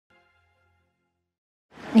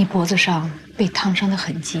你脖子上被烫伤的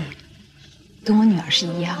痕迹，跟我女儿是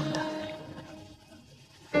一样的。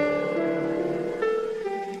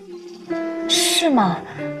是吗？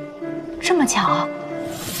这么巧？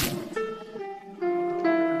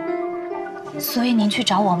所以您去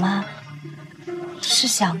找我妈，是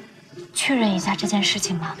想确认一下这件事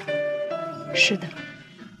情吗？是的。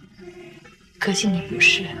可惜你不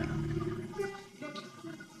是。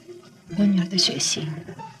我女儿的血型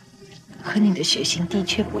和你的血型的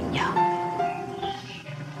确不一样。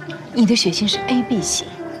你的血型是 AB 型。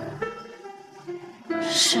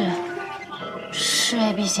是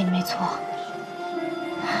AB 型，没错。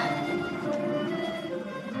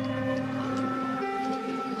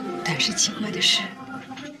但是奇怪的是，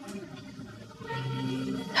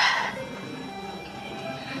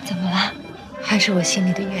怎么了？还是我心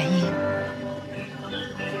里的原因。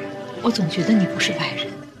我总觉得你不是外人。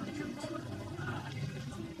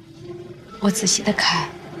我仔细的看，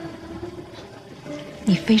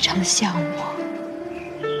你非常的像我。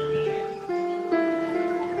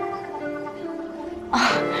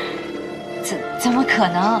怎么可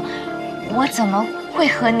能？我怎么会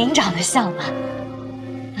和您长得像呢？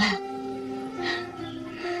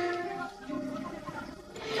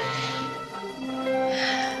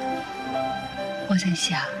我在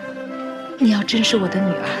想，你要真是我的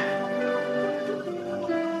女儿，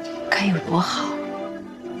该有多好。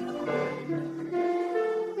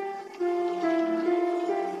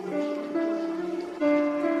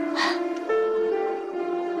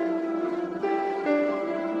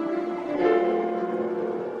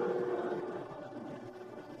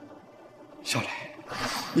小磊，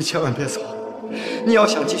你千万别走！你要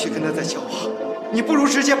想继续跟他再交往，你不如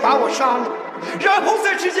直接把我杀了，然后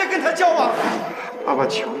再直接跟他交往。爸爸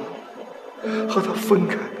求你，和他分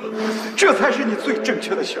开吧，这才是你最正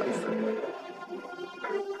确的选择。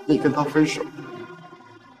你跟他分手，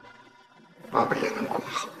爸爸也能过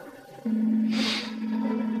好，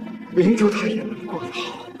明珠她也能过得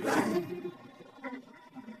好。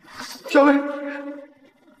小磊，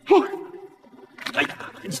哎呀，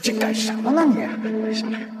你这干什么呢你？小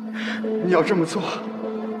磊，你要这么做，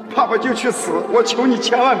爸爸就去死！我求你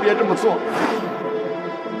千万别这么做。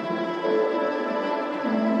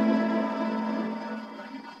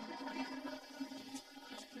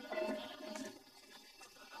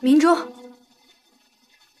明珠，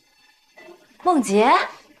梦洁，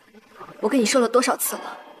我跟你说了多少次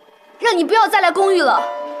了，让你不要再来公寓了。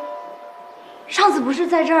上次不是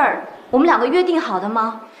在这儿我们两个约定好的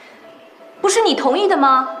吗？不是你同意的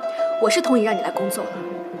吗？我是同意让你来工作的，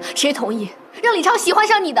谁同意让李超喜欢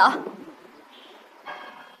上你的？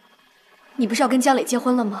你不是要跟江磊结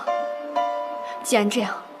婚了吗？既然这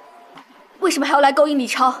样，为什么还要来勾引李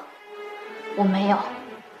超？我没有，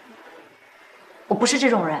我不是这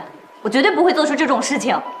种人，我绝对不会做出这种事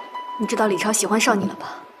情。你知道李超喜欢上你了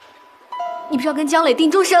吧？你不是要跟江磊定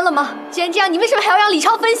终身了吗？既然这样，你为什么还要让李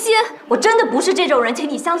超分心？我真的不是这种人，请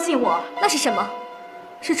你相信我。那是什么？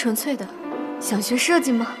是纯粹的想学设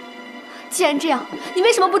计吗？既然这样，你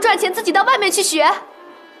为什么不赚钱自己到外面去学？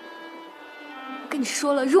我跟你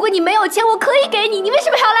说了，如果你没有钱，我可以给你，你为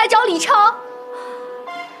什么还要来找李超？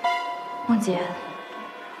梦洁，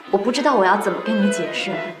我不知道我要怎么跟你解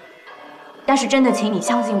释，但是真的，请你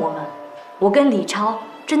相信我们，我跟李超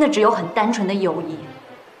真的只有很单纯的友谊，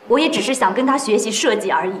我也只是想跟他学习设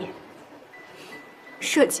计而已。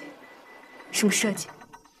设计？什么设计？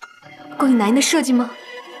勾引男人的设计吗？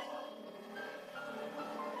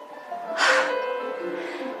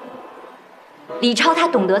李超他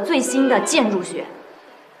懂得最新的建筑学，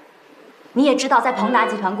你也知道，在鹏达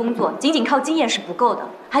集团工作，仅仅靠经验是不够的，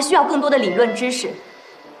还需要更多的理论知识。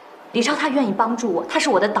李超他愿意帮助我，他是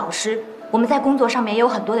我的导师，我们在工作上面也有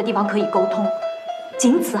很多的地方可以沟通，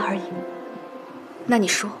仅此而已。那你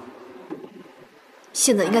说，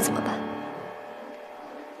现在应该怎么办？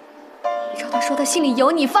李超他说他心里有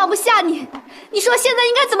你，放不下你，你说现在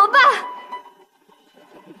应该怎么办？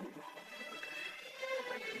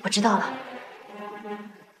我知道了，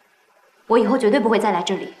我以后绝对不会再来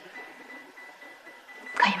这里，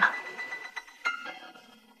可以吗？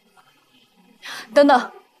等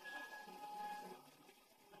等，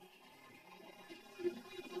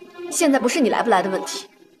现在不是你来不来的问题，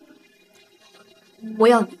我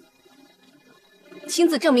要你亲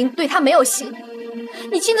自证明对他没有心，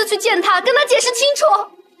你亲自去见他，跟他解释清楚。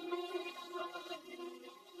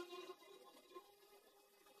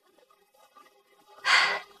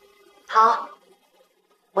好，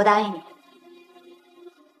我答应你。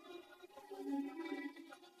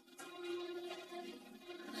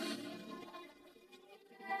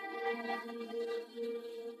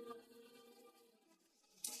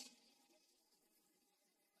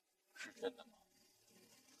是真的吗？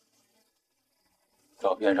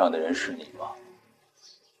照片上的人是你吗？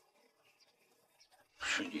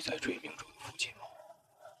是你在追明珠的父亲吗？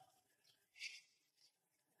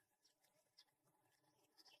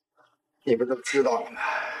你们都知道了吗？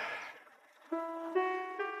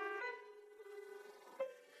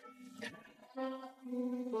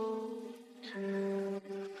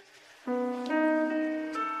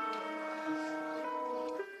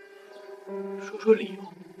说说理由。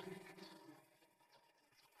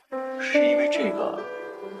是因为这个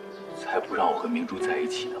才不让我和明珠在一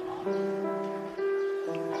起的吗？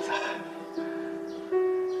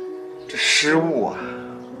这失误啊！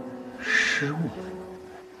失误？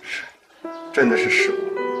是，真的是失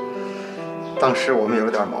误。当时我们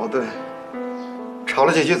有点矛盾，吵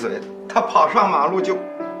了几句嘴，他跑上马路就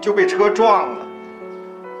被车撞了。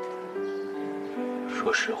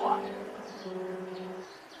说实话，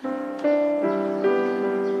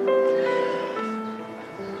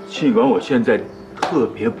尽管我现在特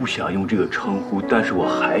别不想用这个称呼，但是我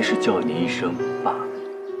还是叫你一声爸。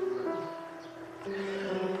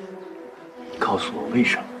你告诉我为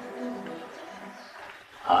什么？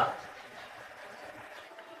啊？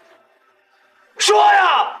说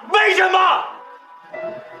呀，为什么？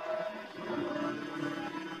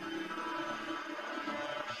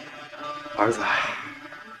儿子，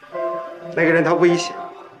那个人他威胁我。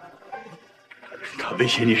他威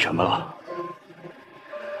胁你什么了？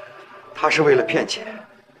他是为了骗钱，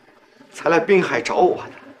才来滨海找我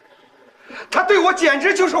的。他对我简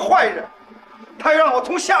直就是坏人，他让我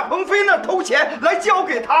从夏鹏飞那儿偷钱来交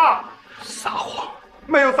给他。撒谎！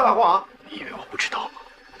没有撒谎。你以为我不知道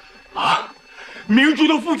吗？啊！明珠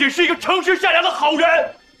的父亲是一个诚实善良的好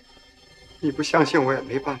人。你不相信我也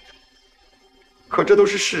没办法，可这都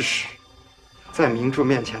是事实。在明珠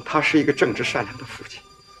面前，他是一个正直善良的父亲，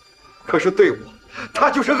可是对我，他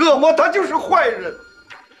就是恶魔，他就是坏人。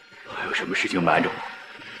还有什么事情瞒着我？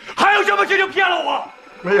还有什么事情骗了我？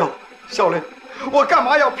没有，小雷，我干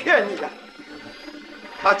嘛要骗你呀？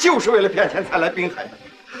他就是为了骗钱才来滨海的，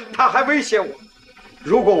他还威胁我，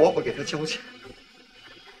如果我不给他交钱，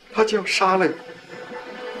他就要杀了你。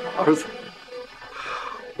儿子，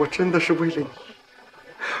我真的是为了你，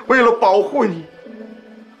为了保护你，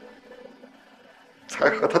才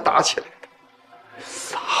和他打起来的。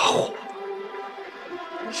撒谎！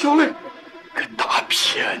小雷，个大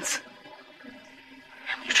骗子！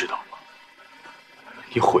你知道吗？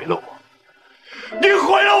你毁了我，你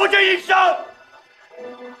毁了我这一生！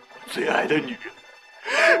最爱的女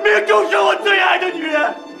人，明珠是我最爱的女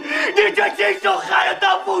人，你却亲手害了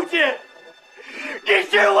她父亲！你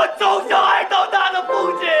是我从小爱到大的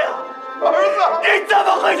父亲啊！儿子，你怎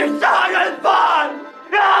么会是杀人犯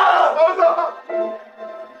啊！儿子，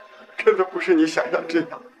真的不是你想象这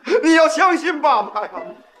样，你要相信爸爸呀！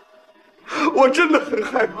我真的很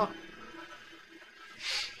害怕。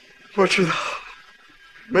我知道，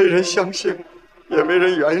没人相信我，也没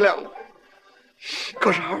人原谅我。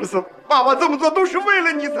可是儿子，爸爸这么做都是为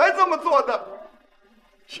了你才这么做的，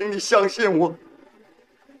请你相信我，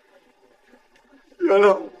原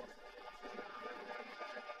谅我。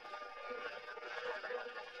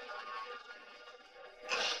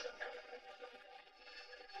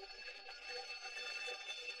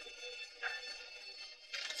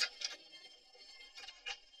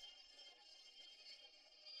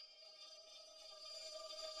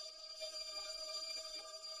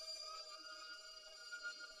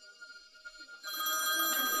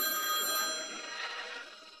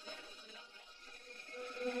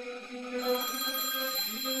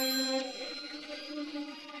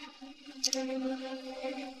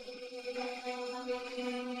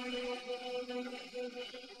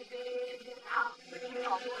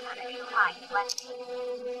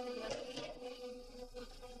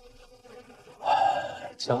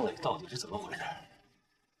江磊到底是怎么回事？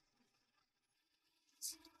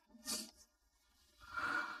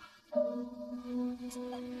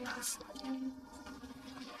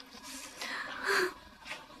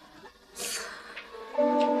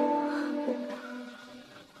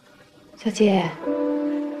小姐，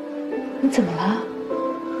你怎么了？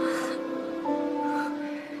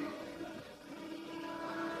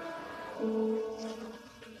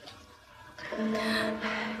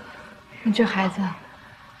你这孩子，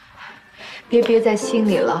别憋在心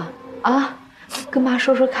里了啊！跟妈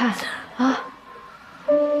说说看啊！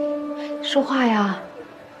说话呀！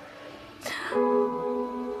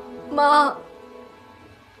妈，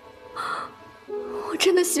我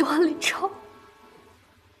真的喜欢李超，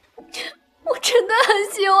我真的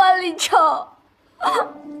很喜欢李超。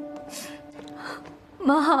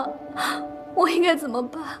妈，我应该怎么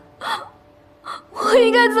办？我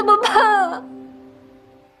应该怎么办啊？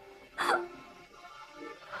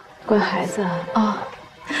乖孩子啊，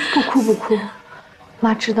不哭不哭，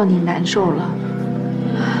妈知道你难受了，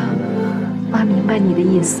妈明白你的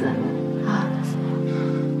意思啊。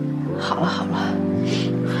好了好了，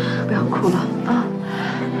不要哭了啊。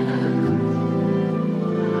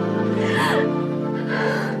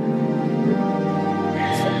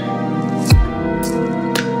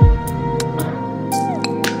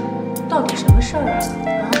到底什么事儿啊？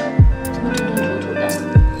怎么吞吞吐吐的？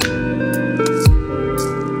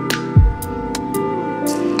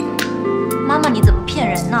妈妈，你怎么骗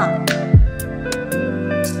人呢？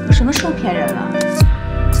我什么时候骗人了？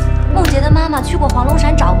梦洁的妈妈去过黄龙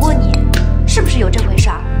山找过你，是不是有这回事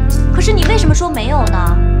儿？可是你为什么说没有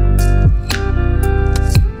呢？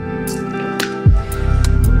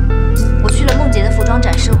我去了梦洁的服装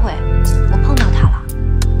展示会，我碰到她了。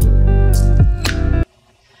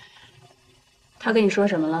他跟你说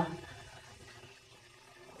什么了？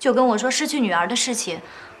就跟我说失去女儿的事情，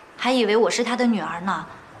还以为我是她的女儿呢。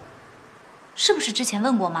是不是之前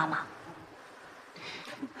问过妈妈？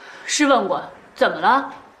是问过，怎么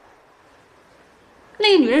了？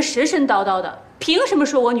那个女人神神叨叨的，凭什么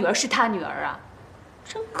说我女儿是她女儿啊？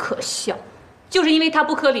真可笑！就是因为她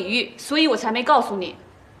不可理喻，所以我才没告诉你。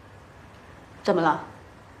怎么了？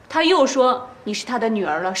她又说你是她的女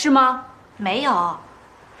儿了，是吗？没有，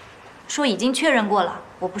说已经确认过了，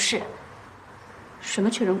我不是。什么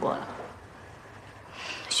确认过了？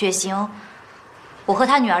血型，我和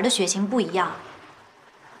她女儿的血型不一样。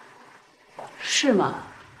是吗？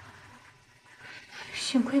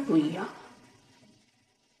幸亏不一样。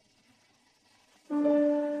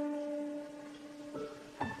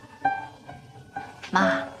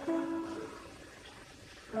妈，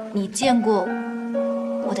你见过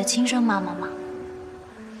我的亲生妈妈吗？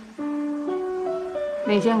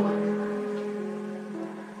没见过。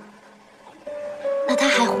那她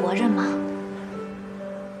还活着吗？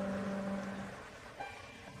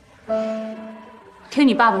听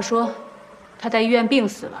你爸爸说，他在医院病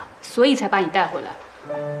死了，所以才把你带回来。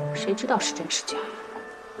谁知道是真是假？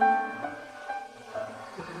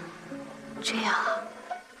这样啊。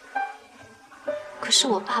可是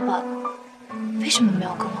我爸爸为什么没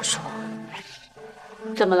有跟我说？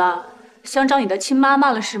怎么了？想找你的亲妈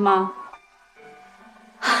妈了是吗？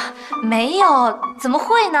没有，怎么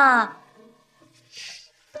会呢？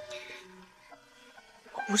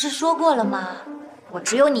我不是说过了吗？我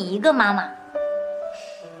只有你一个妈妈。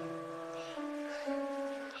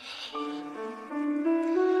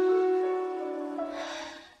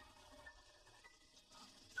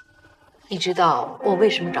你知道我为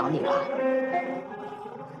什么找你了？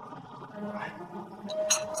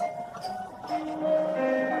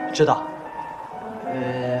知道。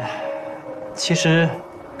其实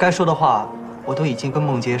该说的话我都已经跟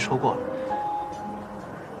梦洁说过了。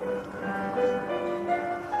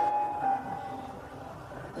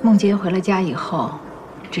梦洁回了家以后，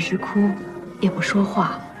只是哭，也不说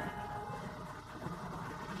话。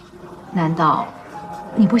难道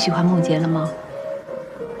你不喜欢梦洁了吗？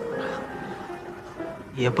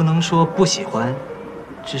也不能说不喜欢，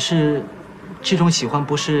只是这种喜欢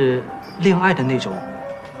不是恋爱的那种。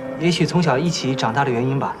也许从小一起长大的原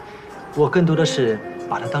因吧，我更多的是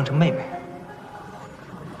把她当成妹妹。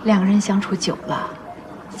两个人相处久了，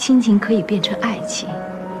亲情可以变成爱情。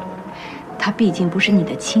她毕竟不是你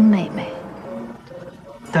的亲妹妹。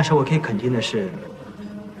但是我可以肯定的是，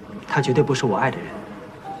她绝对不是我爱的人。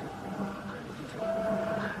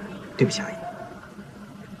对不起，阿姨。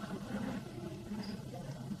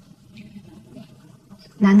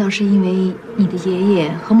难道是因为你的爷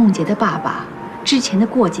爷和梦洁的爸爸之前的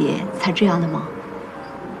过节才这样的吗？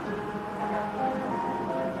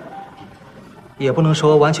也不能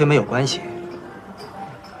说完全没有关系。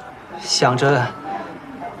想着，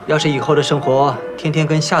要是以后的生活天天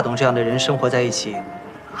跟夏董这样的人生活在一起，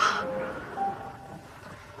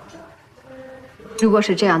如果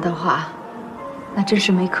是这样的话，那真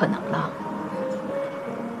是没可能了。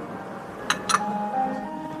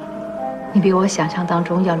你比我想象当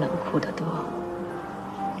中要冷酷得多。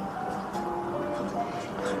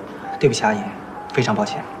对不起，阿姨，非常抱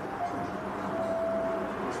歉。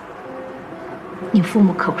你父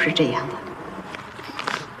母可不是这样的。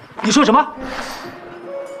你说什么？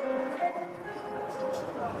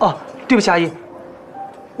哦，对不起，阿姨，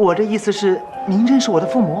我的意思是，您认识我的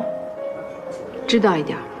父母？知道一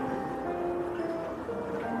点。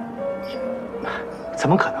怎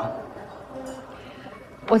么可能？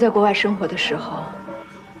我在国外生活的时候，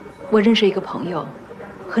我认识一个朋友，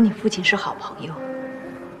和你父亲是好朋友。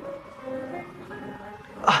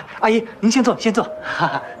啊，阿姨，您先坐，先坐。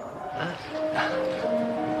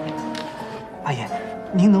阿姨，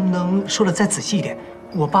您能不能说的再仔细一点？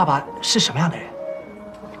我爸爸是什么样的人？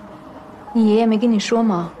你爷爷没跟你说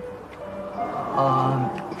吗？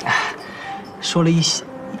说了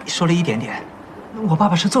一点点。我爸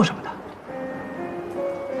爸是做什么的？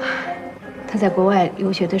他在国外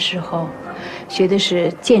留学的时候，学的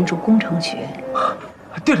是建筑工程学。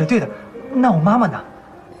对的对的，那我妈妈呢？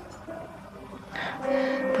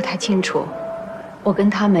不太清楚，我跟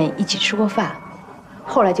他们一起吃过饭，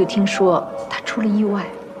后来就听说他出了意外。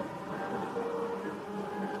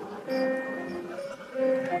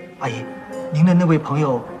阿姨，您的那位朋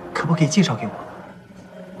友可不可以介绍给我？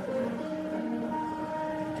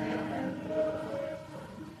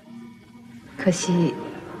可惜，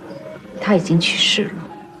他已经去世了。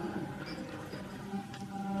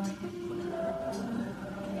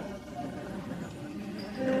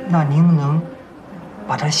那您能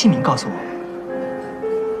把他的姓名告诉我？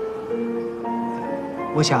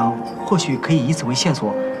我想或许可以以此为线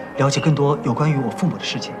索，了解更多有关于我父母的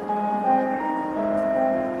事情。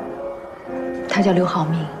他叫刘浩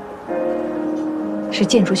明，是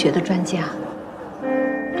建筑学的专家。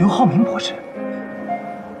刘浩明博士。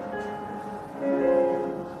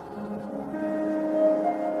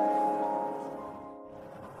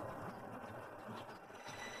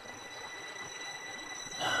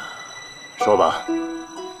说吧，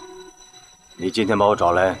你今天把我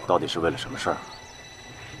找来，到底是为了什么事儿？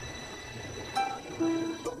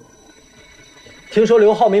听说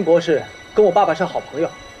刘浩明博士跟我爸爸是好朋友。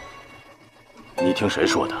你听谁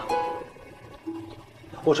说的？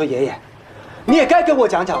我说爷爷，你也该跟我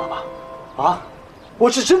讲讲了吧？啊，我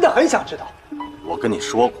是真的很想知道。我跟你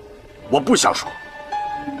说过，我不想说。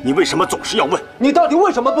你为什么总是要问？你到底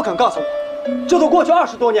为什么不肯告诉我？这都过去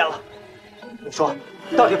20多年了，你说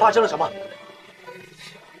到底发生了什么？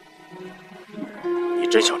你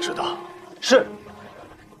真想知道？是。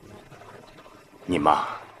你妈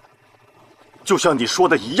就像你说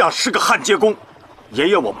的一样，是个焊接工。爷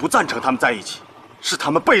爷，我不赞成他们在一起，是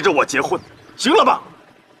他们背着我结婚，行了吧？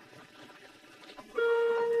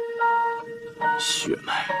血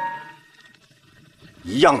脉，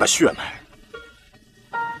一样的血脉。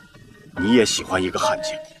你也喜欢一个焊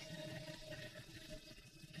接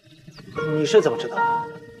工？你是怎么知道的？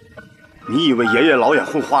你以为爷爷老眼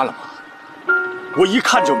昏花了吗？我一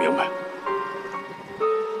看就明白了。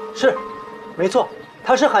是，没错，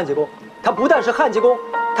他是焊接工。他不但是焊接工，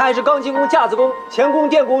他还是钢筋工、架子工、钳工、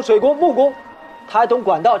电工、水工、木工，他还懂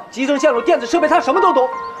管道、集成线路、电子设备，他什么都懂。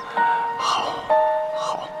好，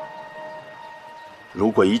好。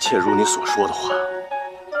如果一切如你所说的话，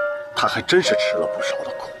他还真是吃了不少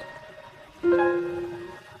的苦。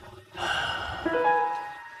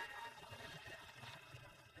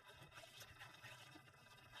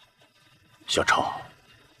小超，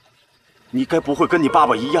你该不会跟你爸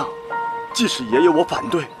爸一样，即使爷爷我反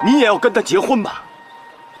对，你也要跟他结婚吧？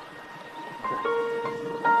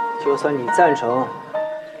就算你赞成，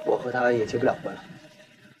我和他也结不了婚了。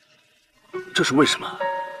这是为什么？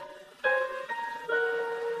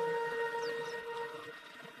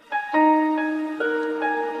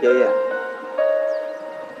爷爷，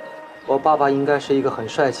我爸爸应该是一个很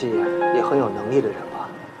帅气也很有能力的人吧？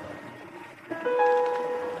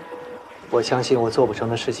我相信我做不成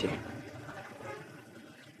的事情，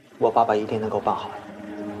我爸爸一定能够办好。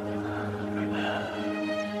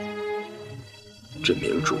这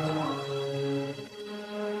明珠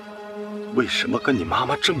为什么跟你妈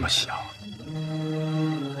妈这么像？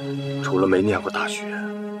除了没念过大学，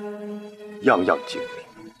样样精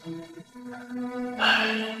明。唉，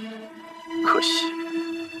可惜，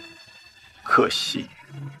可惜。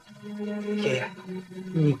爷爷，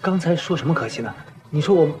你刚才说什么可惜呢？你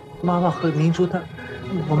说我妈妈和明珠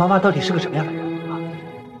我妈妈到底是个什么样的人啊？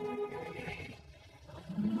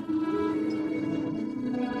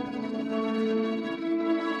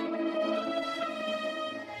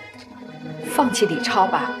放弃李超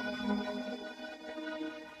吧。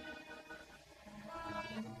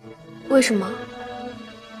为什么？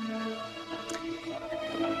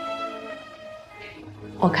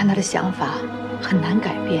我看他的想法很难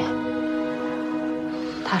改变。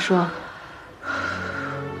他说：“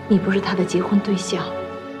你不是他的结婚对象。”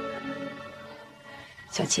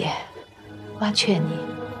小杰，妈劝你，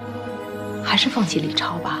还是放弃李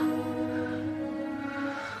超吧。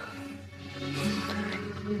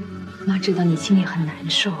妈知道你心里很难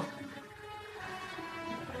受，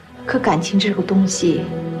可感情这个东西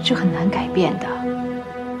是很难改变的。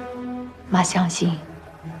妈相信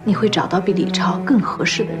你会找到比李超更合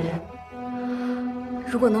适的人。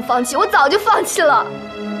如果能放弃，我早就放弃了。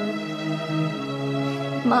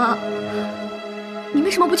妈，你为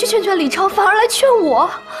什么不去劝劝李超，反而来劝我？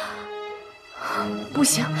不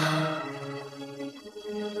行，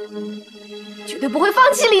绝对不会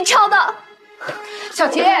放弃李超的。小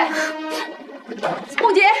杰，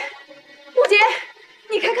梦洁，梦洁，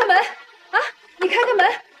你开开门啊！你开开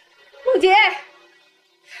门，梦洁。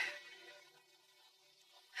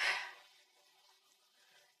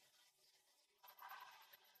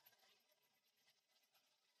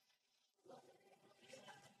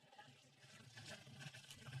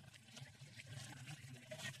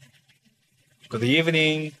Good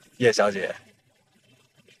evening， 叶小姐，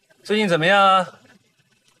最近怎么样啊？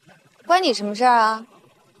关你什么事儿啊？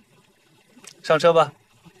上车吧。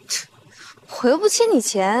我又不欠你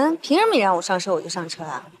钱，凭什么你让我上车我就上车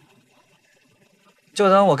啊？就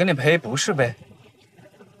当我给你赔不是呗。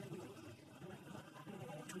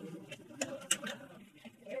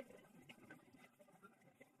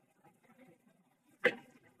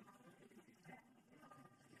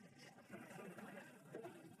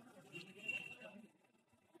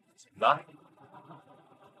来。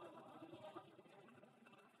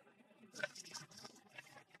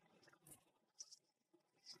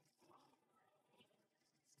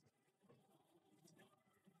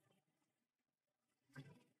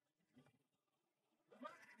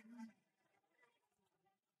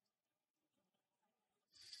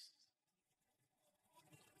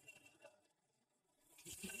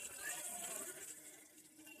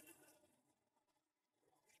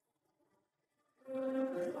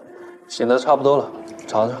醒的差不多了，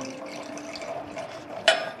尝尝。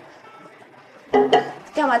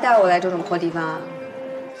干嘛带我来这种破地方啊？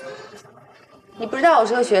你不知道我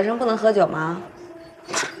是个学生，不能喝酒吗？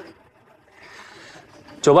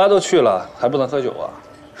酒吧都去了，还不能喝酒啊？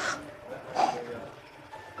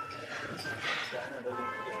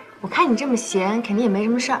我看你这么闲，肯定也没什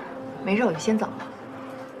么事儿。没事，我就先走了。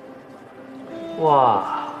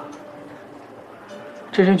哇，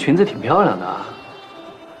这身裙子挺漂亮的啊。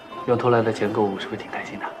用偷来的钱购物，是不是挺开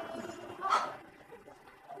心的？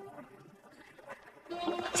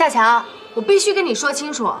夏强，我必须跟你说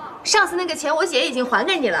清楚，上次那个钱我姐已经还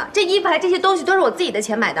给你了，这衣服还这些东西都是我自己的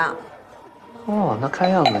钱买的。哦，那看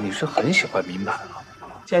样子你是很喜欢名牌啊。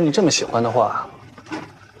既然你这么喜欢的话，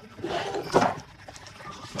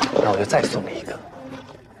那我就再送你一个。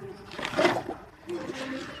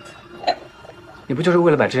你不就是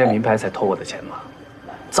为了买这件名牌才偷我的钱吗？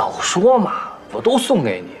早说嘛，我都送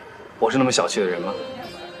给你。我是那么小气的人吗？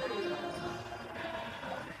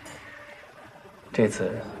这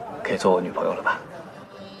次可以做我女朋友了吧？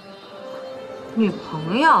女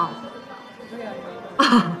朋友？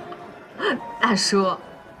啊，大叔，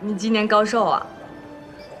你今年高寿啊？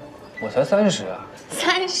我才30啊。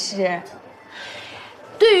30？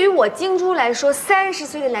对于我金珠来说，30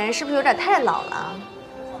岁的男人是不是有点太老了？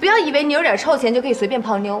不要以为你有点臭钱就可以随便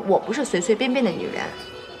泡妞，我不是随随便便的女人。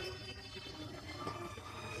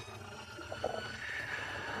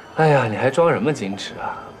哎呀，你还装什么矜持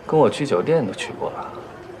啊？跟我去酒店都去过了，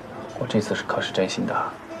我这次可是真心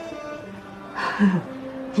的。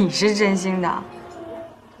你是真心的，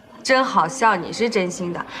真好笑。你是真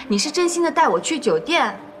心的，你是真心的带我去酒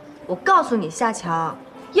店。我告诉你，夏强，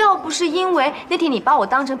要不是因为那天你把我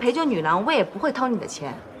当成陪酒女郎，我也不会偷你的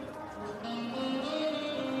钱。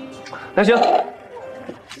那行，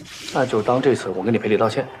那就当这次我跟你赔礼道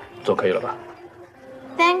歉，总可以了吧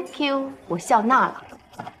Thank you， 我笑纳了。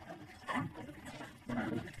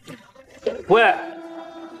喂，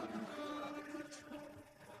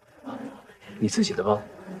你自己的包。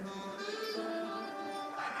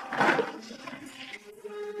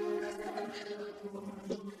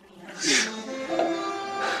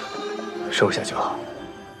收下就好。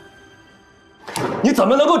你怎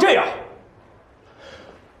么能够这样？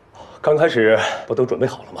刚开始不都准备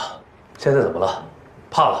好了吗？现在怎么了？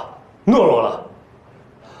怕了？懦弱了？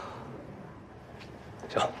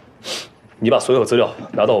行，你把所有资料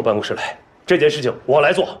拿到我办公室来，这件事情我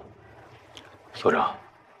来做。所长，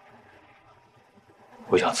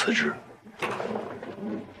我想辞职。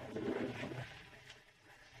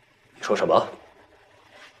你说什么？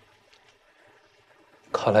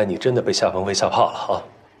看来你真的被夏鹏飞吓怕了啊！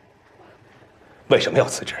为什么要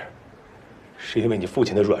辞职？是因为你父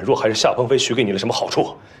亲的软弱，还是夏鹏飞许给你了什么好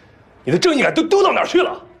处？你的正义感都丢到哪儿去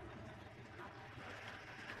了？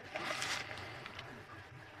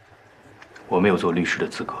我没有做律师的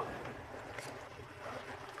资格，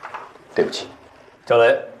对不起。张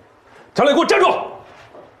磊，张磊，给我站住！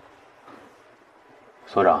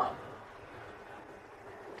所长，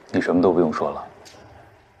你什么都不用说了，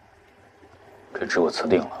这职我辞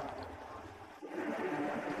定了。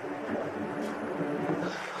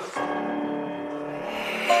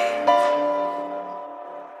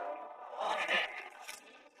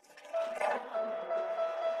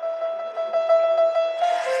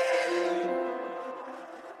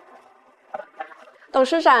董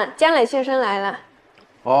事长江磊先生来了。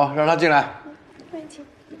哦，让他进来。对，请。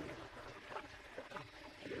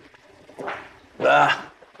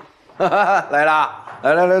来啦！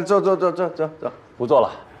来，坐，不做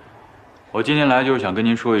了。我今天来就是想跟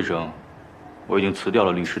您说一声，我已经辞掉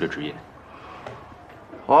了律师的职业。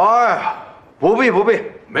哎呀，不必，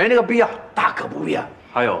没那个必要，大可不必啊。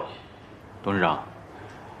还有，董事长，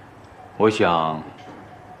我想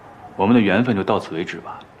我们的缘分就到此为止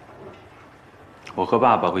吧。我和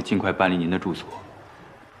爸爸会尽快搬离您的住所。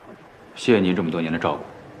谢谢您这么多年的照顾，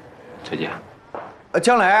再见。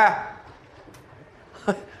江磊，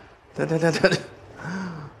等，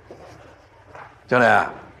江磊，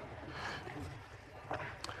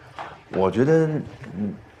我觉得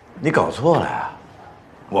你搞错了呀。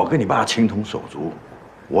我跟你爸情同手足，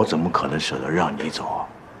我怎么可能舍得让你走？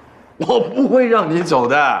我不会让你走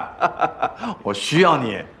的，我需要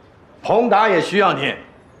你，彭达也需要你。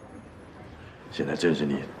现在正是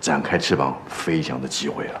你展开翅膀飞翔的机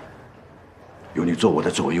会了。有你做我的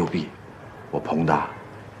左右臂，我彭达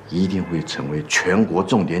一定会成为全国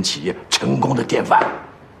重点企业成功的典范。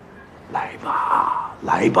来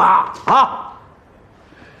吧，啊！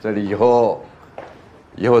这里以后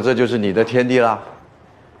这就是你的天地了，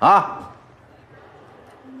啊！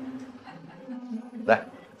来。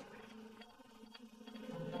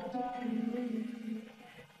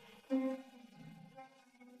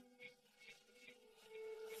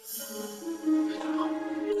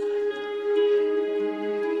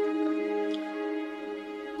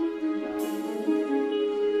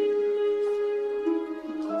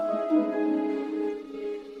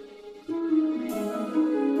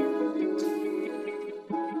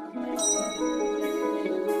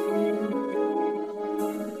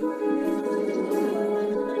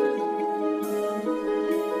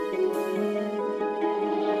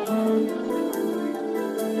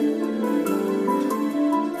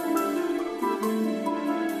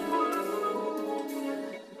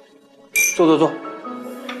坐，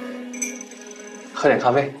喝点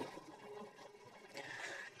咖啡。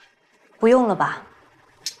不用了吧？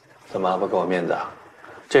怎么不给我面子啊？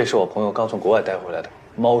这是我朋友刚从国外带回来的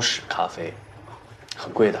猫屎咖啡，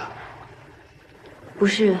很贵的。不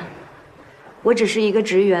是，我只是一个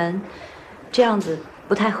职员，这样子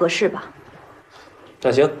不太合适吧？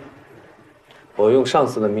那行，我用上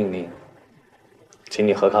司的命令，请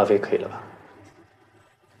你喝咖啡，可以了吧？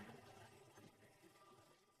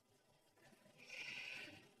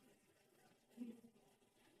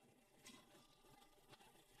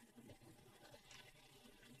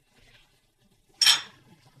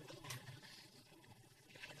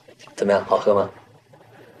怎么样，好喝吗？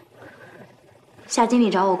夏经理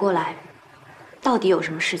找我过来，到底有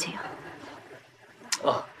什么事情啊？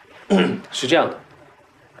啊，是这样的，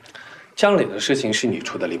江磊的事情是你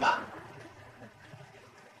出的力吧？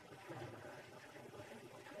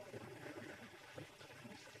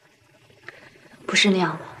不是那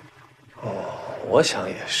样的。哦，我想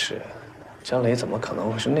也是，江磊怎么可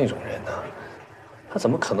能会是那种人呢？他怎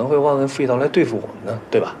么可能会忘恩负义到来对付我们呢？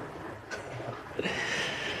对吧？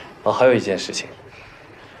哦，还有一件事情，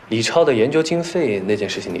李超的研究经费那件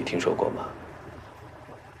事情，你听说过吗？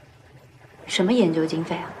什么研究经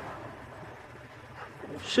费啊？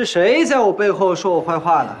是谁在我背后说我坏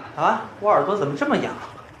话呢？啊，我耳朵怎么这么痒？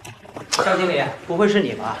肖经理，不会是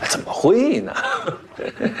你吧？怎么会呢？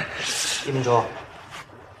叶明珠，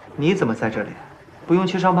你怎么在这里？不用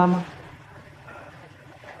去上班吗？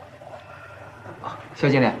肖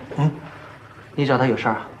经理，你找他有事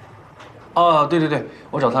儿啊？哦，对，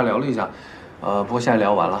我找他聊了一下，不过现在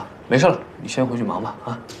聊完了，没事了，你先回去忙吧，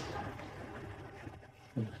啊。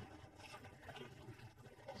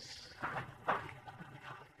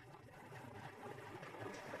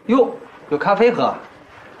哟，有咖啡喝。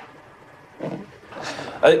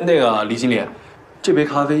哎，那个李经理，这杯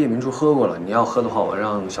咖啡叶明珠喝过了，你要喝的话，我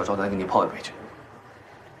让小赵再给你泡一杯去。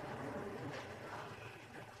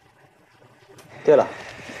对了，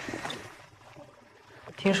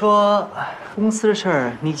听说公司的事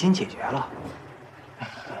儿你已经解决了，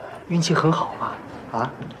运气很好嘛？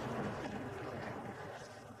啊？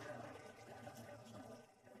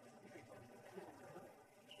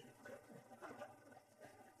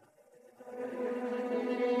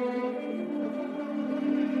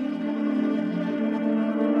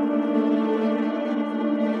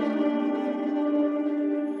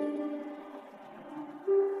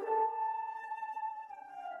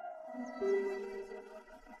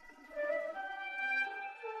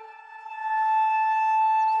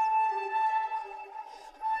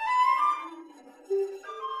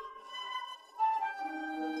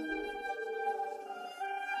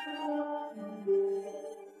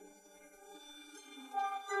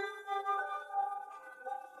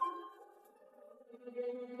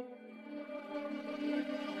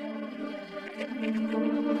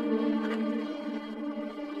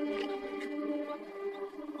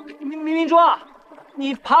珠啊，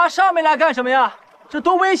你爬上面来干什么呀？这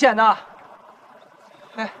多危险呐！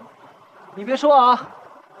哎，你别说啊，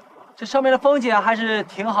这上面的风景还是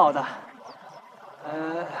挺好的。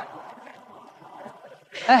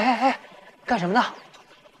哎，干什么呢？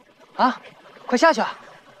啊，快下去啊！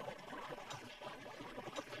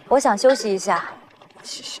我想休息一下。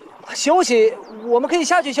休息，我们可以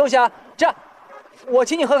下去休息啊。这样，我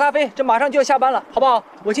请你喝咖啡，这马上就要下班了，好不好？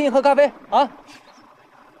我请你喝咖啡啊。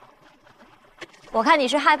我看你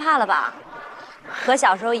是害怕了吧？和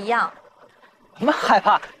小时候一样。什么害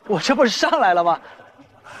怕？我这不是上来了吗？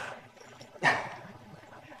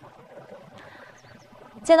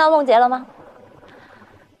见到梦洁了吗？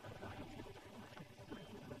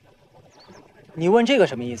你问这个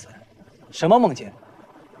什么意思？什么梦洁？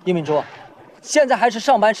叶明珠，现在还是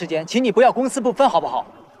上班时间，请你不要公私不分，好不好？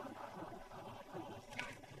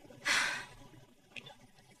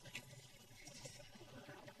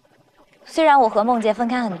虽然我和梦洁分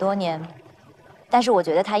开很多年，但是我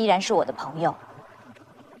觉得她依然是我的朋友，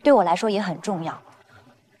对我来说也很重要。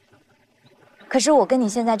可是我跟你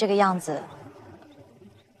现在这个样子，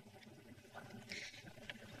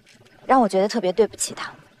让我觉得特别对不起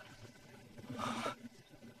她。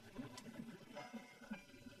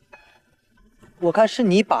我看是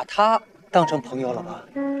你把她当成朋友了吧？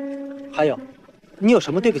还有，你有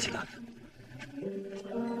什么对不起她的？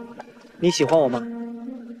你喜欢我吗？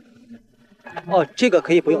哦，这个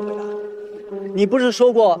可以不用回答。你不是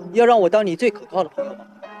说过要让我当你最可靠的朋友吗？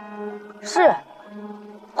是，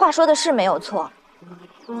话说的是没有错。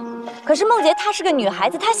可是梦洁她是个女孩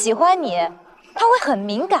子，她喜欢你，她会很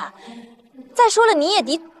敏感。再说了，你也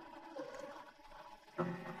的。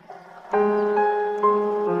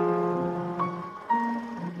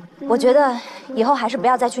我觉得以后还是不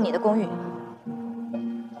要再去你的公寓。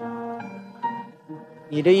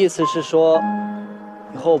你的意思是说，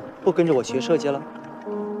以后不跟着我学设计了？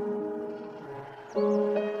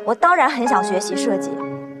我当然很想学习设计，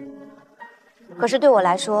可是对我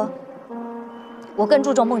来说，我更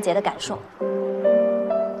注重梦洁的感受。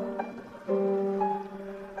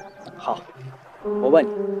好，我问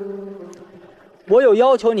你，我有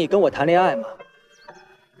要求你跟我谈恋爱吗？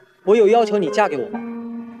我有要求你嫁给我吗？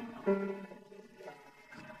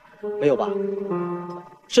没有吧？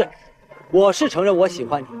是，我是承认我喜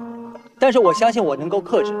欢你，但是我相信我能够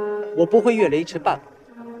克制，我不会越雷池半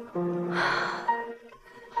步。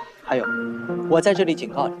还有，我在这里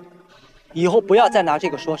警告你，以后不要再拿这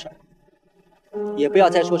个说事儿，也不要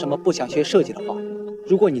再说什么不想学设计的话。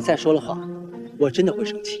如果你再说了话，我真的会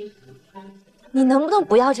生气。你能不能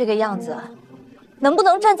不要这个样子？能不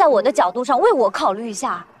能站在我的角度上为我考虑一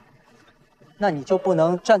下？那你就不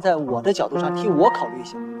能站在我的角度上替我考虑一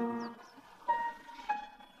下？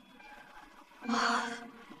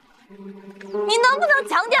你能不能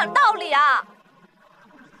讲点道理啊？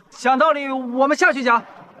讲道理，我们下去讲。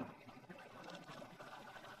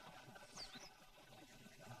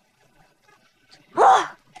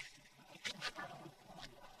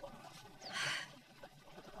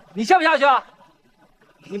你下不下去啊？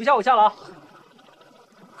你不下，我下了啊。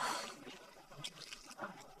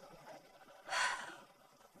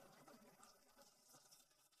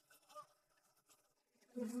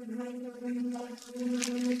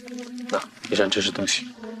那一扇这是东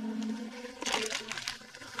西。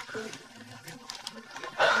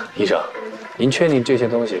医生，您确定这些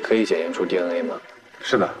东西可以检验出 DNA 吗？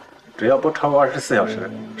是的，只要不超过24小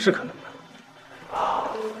时，是可能的。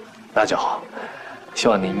啊，那就好。希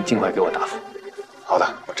望您尽快给我答复。好的，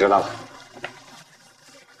我知道了。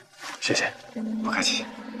谢谢，不客气。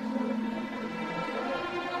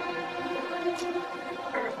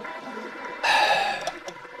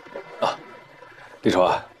啊，李超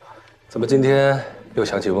啊，怎么今天又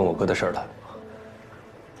想起问我哥的事儿了？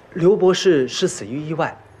刘博士是死于意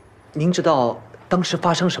外，您知道当时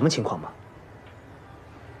发生什么情况吗？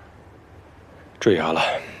坠崖了。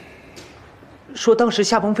说当时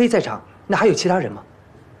夏鹏飞在场，那还有其他人吗？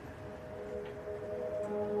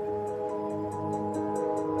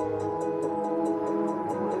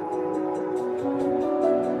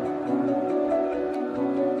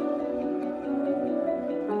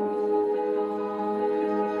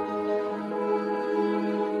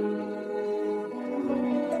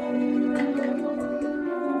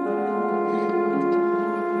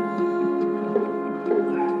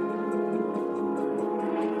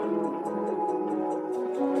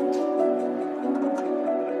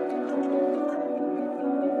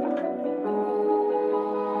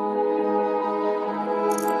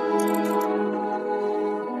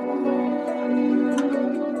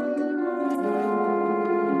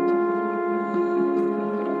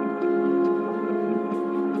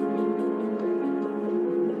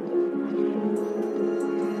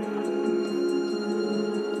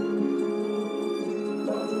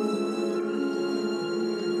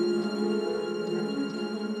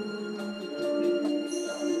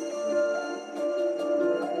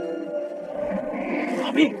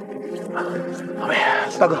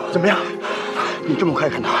大哥，怎么样？你这么快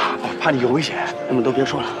看到，我怕你有危险。你们都别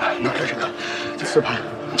说了，拿着这个磁盘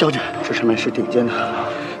交卷，这上面是顶尖的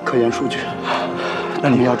科研数据。那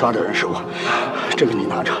你们要抓的人是我，这个你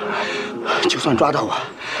拿着，就算抓到我，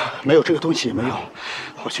没有这个东西也没用，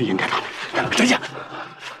我去掩盖他们。等一下，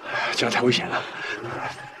这样太危险了。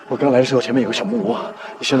我刚来的时候前面有个小木屋，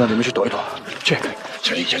你先到里面去躲一躲。去，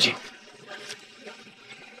小心小心。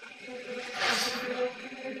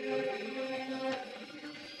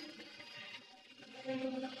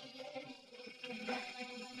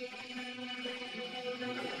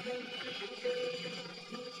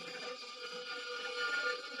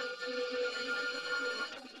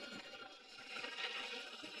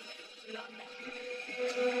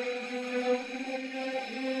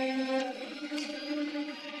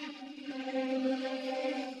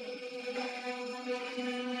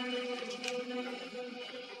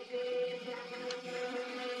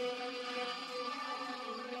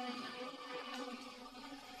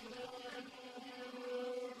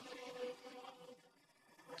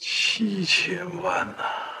 7000万呐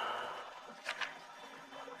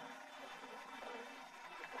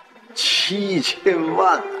！7000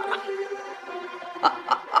万啊！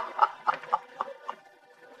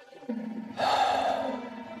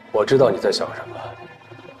我知道你在想什么。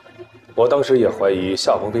我当时也怀疑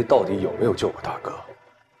夏鹏飞到底有没有救过大哥。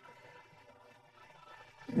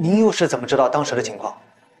您又是怎么知道当时的情况？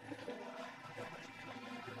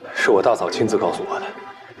是我大嫂亲自告诉我的。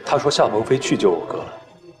她说夏鹏飞去救我哥了。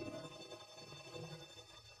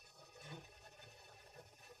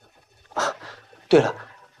 对了，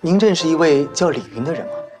您认识一位叫李云的人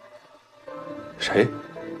吗？谁？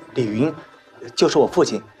李云，就是我父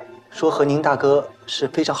亲，说和您大哥是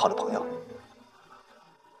非常好的朋友。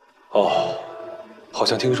哦，好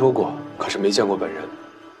像听说过，可是没见过本人。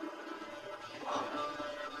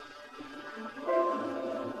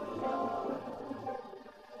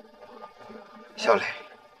小磊，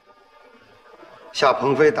夏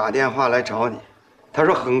鹏飞打电话来找你，他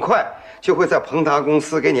说很快就会在鹏达公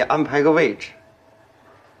司给你安排个位置。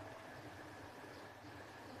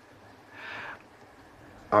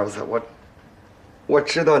 儿子，我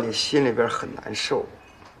知道你心里边很难受，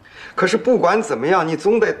可是不管怎么样，你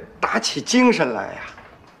总得打起精神来呀。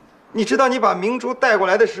你知道你把明珠带过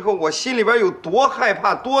来的时候，我心里边有多害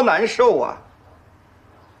怕、多难受啊！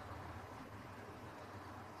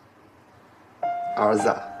儿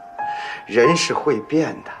子，人是会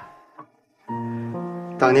变的。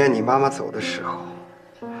当年你妈妈走的时候，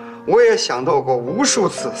我也想到过无数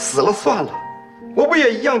次死了算了，我不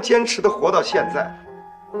也一样坚持的活到现在。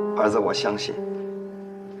 儿子，我相信，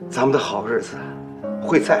咱们的好日子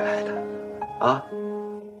会再来的，啊！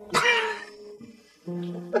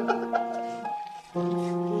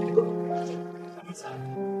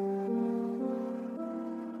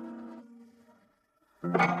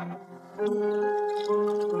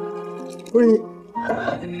不是你，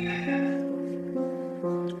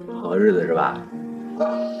好日子是吧？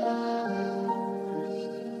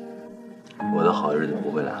我的好日子不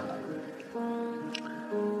会来了。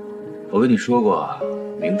 我跟你说过，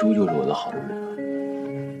明珠就是我的好日子。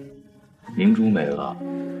明珠没了，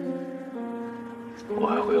我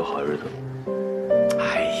还会有好日子吗？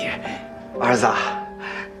哎呀，儿子，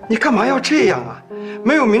你干嘛要这样啊？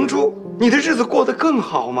没有明珠，你的日子过得更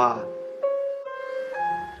好吗？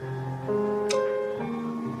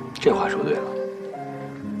这话说对了，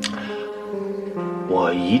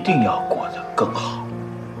我一定要过得更好。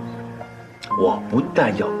我不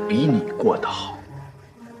但要比你过得好。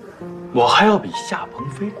 我还要比夏鹏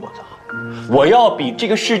飞过得好，我要比这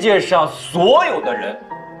个世界上所有的人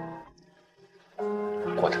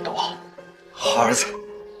过得都好。好儿子，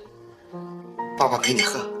爸爸陪你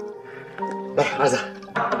喝。来，儿子，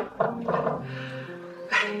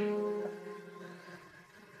来。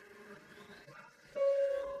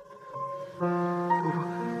不，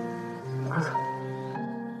儿子。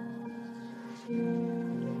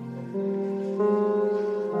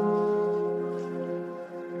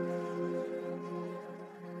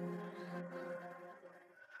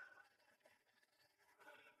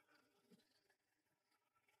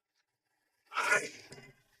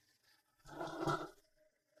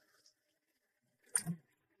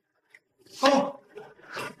 哦，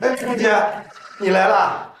哎，凤姐，你来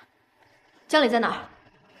了。江磊在哪儿？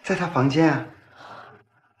在他房间啊。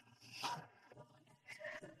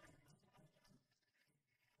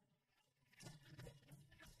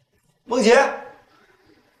梦姐，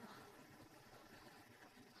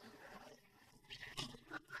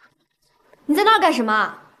你在那儿干什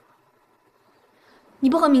么？你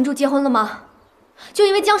不和明珠结婚了吗？就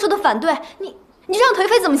因为江叔的反对，你这样颓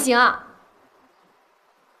废怎么行啊？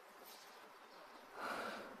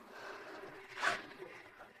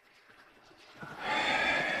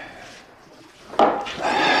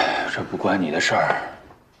这不关你的事儿。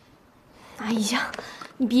哎呀，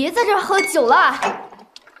你别在这儿喝酒了，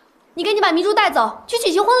你赶紧把明珠带走，去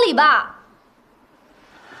举行婚礼吧。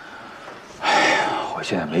哎呀，我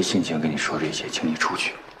现在没心情跟你说这些，请你出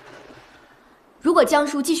去。如果江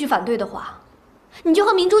叔继续反对的话，你就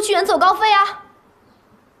和明珠去远走高飞啊！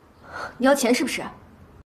你要钱是不是？